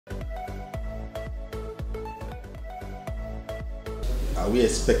are we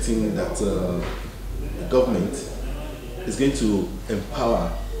expecting that the government is going to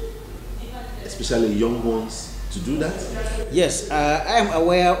empower, especially young ones, to do that? Yes, I am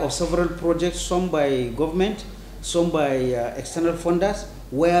aware of several projects, some by government, some by external funders,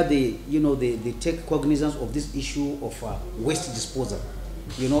 where they take cognizance of this issue of waste disposal.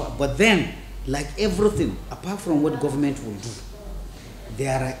 But then, like everything, apart from what government will do,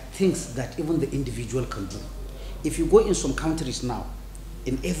 there are things that even the individual can do. If you go in some countries now,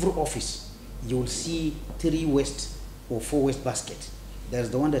 in every office, you will see 3 waste or 4 waste baskets.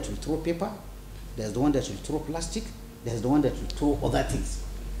 There's the one that will throw paper, there's the one that will throw plastic, there's the one that will throw other things.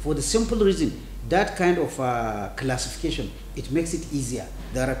 For the simple reason, that kind of classification, it makes it easier.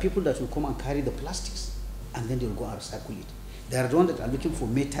 There are people that will come and carry the plastics, and then they'll go and recycle it. There are the ones that are looking for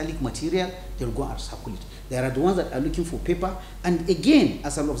metallic material, they'll go and recycle it. There are the ones that are looking for paper. And again,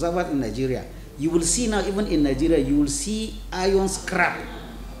 as an observer in Nigeria, you will see now, even in Nigeria, you will see iron scrap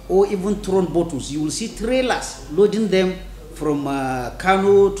or even thrown bottles. You will see trailers loading them from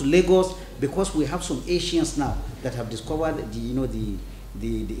Kano to Lagos, because we have some Asians now that have discovered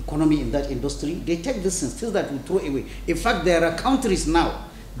the economy in that industry. They take these things that we throw away. In fact, there are countries now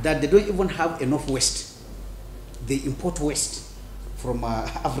that they don't even have enough waste. They import waste from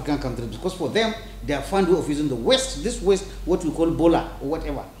African countries, because for them, they are fond of using the waste, this waste, what we call bola or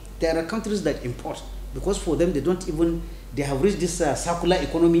whatever. There are countries that import, because for them, they have reached this circular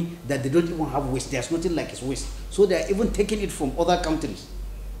economy that they don't even have waste. There's nothing like it's waste. So they are even taking it from other countries.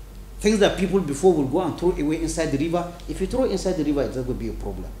 Things that people before will go and throw away inside the river. If you throw it inside the river, it's not going to be a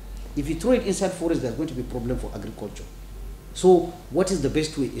problem. If you throw it inside forest, there's going to be a problem for agriculture. So what is the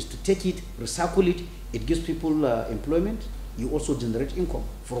best way is to take it, recycle it. It gives people employment. You also generate income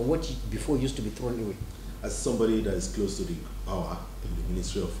from what before used to be thrown away. As somebody that is close to the power in the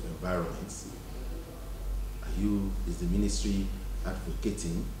Ministry of Environment, is the ministry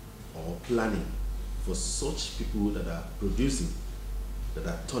advocating or planning for such people that are producing, that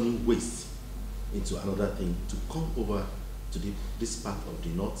are turning waste into another thing, to come over to this part of the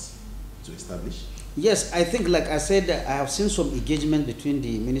north to establish? Yes, I think, like I said, I have seen some engagement between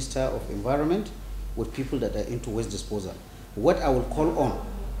the Minister of Environment with people that are into waste disposal. What I will call on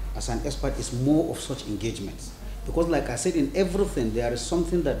as an expert is more of such engagements. Because like I said, in everything, there is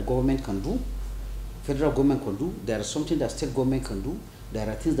something that government can do, federal government can do, there is something that state government can do, there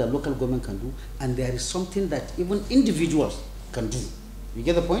are things that local government can do, and there is something that even individuals can do. You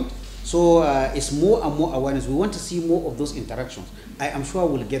get the point? So it's more and more awareness. We want to see more of those interactions. I am sure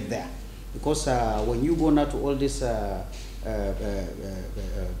we'll get there. Because when you go now to all these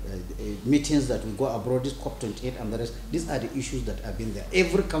meetings that we go abroad, this COP28 and the rest, these are the issues that have been there.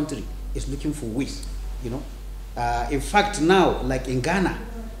 Every country is looking for waste, in fact, now, like in Ghana,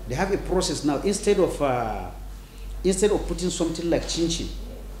 they have a process now. Instead of putting something like chin-chin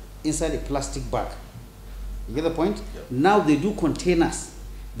inside a plastic bag, you get the point? Yep. Now they do containers,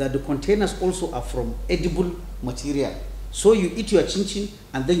 that the containers also are from edible material. So you eat your chin-chin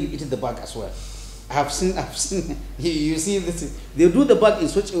and then you eat the bag as well. I've seen, you see this, they do the bag in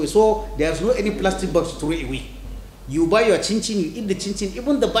such a way, so there's no any plastic bags to throw away. You buy your chin-chin, you eat the chin-chin,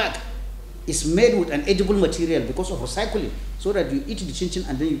 even the bag is made with an edible material because of recycling, so that you eat the chin-chin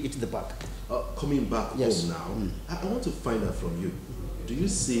and then you eat the bag. Coming back Yes. home now, I want to find out from you, do you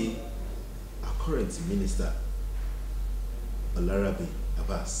see our current minister, Balarabe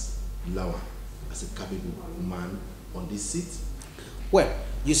Abbas Lawan, as a capable man on this seat? Well,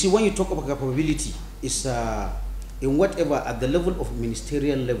 you see, when you talk about capability, it's in whatever, at the level of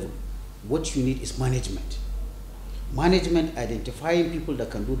ministerial level, what you need is management. Management, identifying people that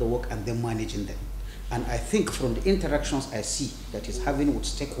can do the work and then managing them. And I think from the interactions I see that he's having with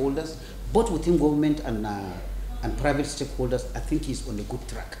stakeholders, both within government and private stakeholders, I think he's on a good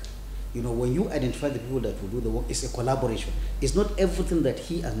track. When you identify the people that will do the work, it's a collaboration. It's not everything that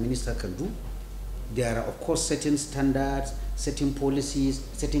he as minister can do. There are, of course, certain standards, certain policies,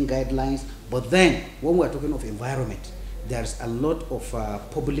 certain guidelines. But then, when we're talking of environment, there's a lot of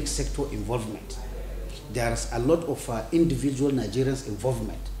public sector involvement. There's a lot of individual Nigerians'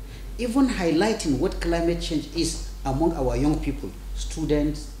 involvement. Even highlighting what climate change is among our young people,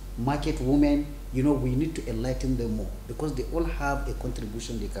 students, market women, we need to enlighten them more, because they all have a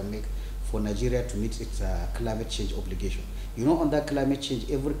contribution they can make for Nigeria to meet its climate change obligation. Under climate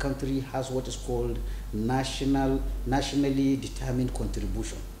change, every country has what is called nationally determined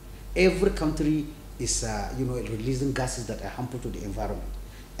contribution. Every country is, releasing gases that are harmful to the environment.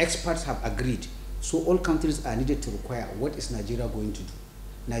 Experts have agreed. So all countries are needed to require, what is Nigeria going to do?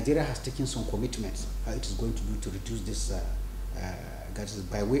 Nigeria has taken some commitments, how it is going to do to reduce this gases,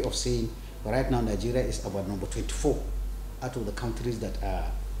 by way of saying, right now Nigeria is about number 24 out of the countries that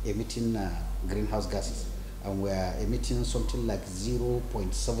are emitting greenhouse gases, and we are emitting something like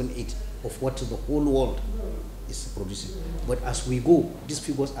 0.78 of what the whole world is producing. But as we go, these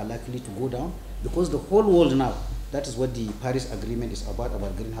figures are likely to go down, because the whole world now, that is what the Paris Agreement is about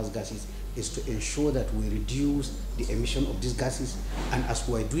greenhouse gases, is to ensure that we reduce the emission of these gases, and as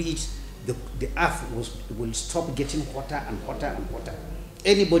we do it, the earth will stop getting hotter and hotter and hotter.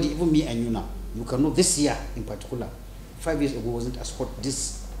 Anybody, even me and you now, you can know this year in particular, 5 years ago wasn't as hot,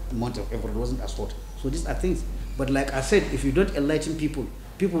 this month of April wasn't as hot. So these are things. But like I said, if you don't enlighten people,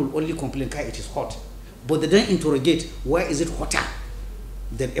 people will only complain, "Kai, it is hot." But they don't interrogate, why is it hotter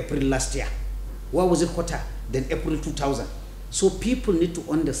than April last year? Why was it hotter than April 2000? So people need to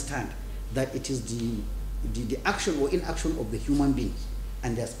understand that it is the action or inaction of the human beings,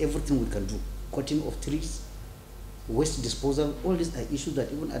 and there's everything we can do. Cutting of trees, waste disposal, all these are issues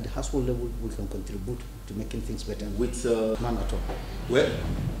that even at the household level we can contribute to making things better. With none at all. Well,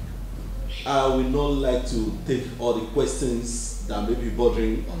 I would not like to take all the questions that may be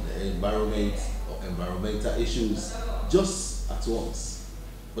bothering on the environment or environmental issues just at once.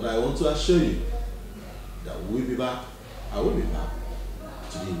 But I want to assure you that we'll be back, I will be back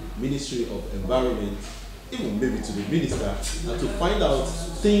to the Ministry of Environment, even maybe to the Minister, and to find out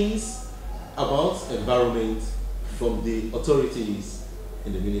things about environment from the authorities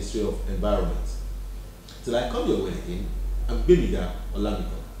in the Ministry of Environment. Till I come your way again, I'm Bemiga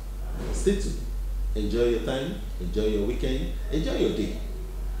Olamiko. Stay tuned. Enjoy your time, enjoy your weekend, enjoy your day.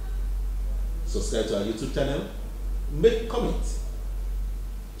 Subscribe to our YouTube channel, make comments,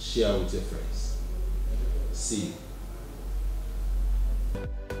 share with your friends. See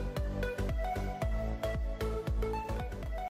you.